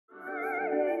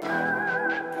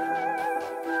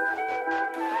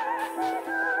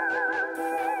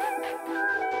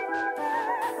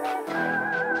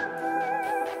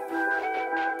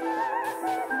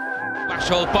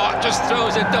Ashall-Bott just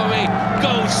throws a dummy,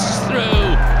 goes through.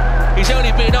 He's only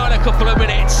been on a couple of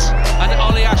minutes, and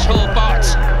Olly Ashall-Bott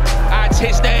adds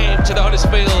his name to the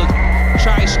Huddersfield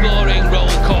try-scoring roll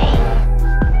call.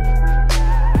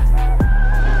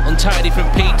 Untidy from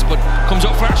Pete, but comes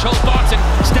up for Ashall-Bott and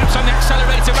steps on the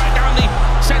accelerator right down the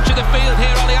centre of the field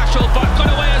here. Olly Ashall-Bott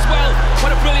got away as well. What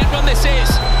a brilliant run this is.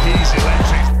 He's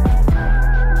electric.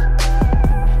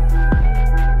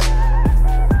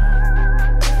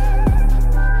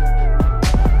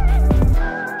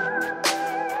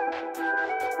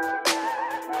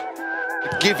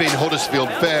 Giving Huddersfield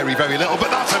very, very little,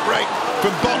 but that's a break from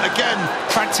Bott again.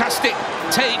 Fantastic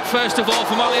take, first of all,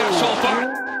 from Olly Ashall-Bott.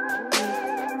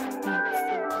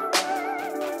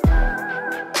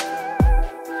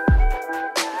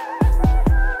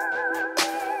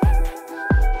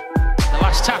 The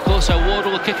last tackle, so Ward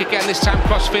will kick again, this time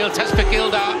crossfield, test for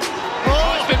Gildart.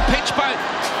 Oh, it's been pitched by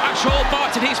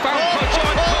Ashall-Bott, and he's found Kojo,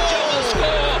 and Kojo will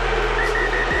score.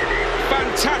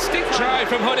 Fantastic try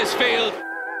from Huddersfield.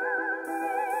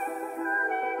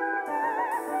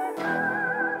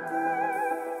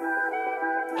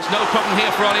 There's no problem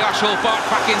here for Olly Ashall-Bott,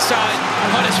 back inside.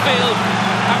 Huddersfield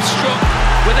have struck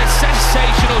with a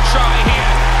sensational try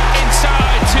here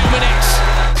inside 2 minutes.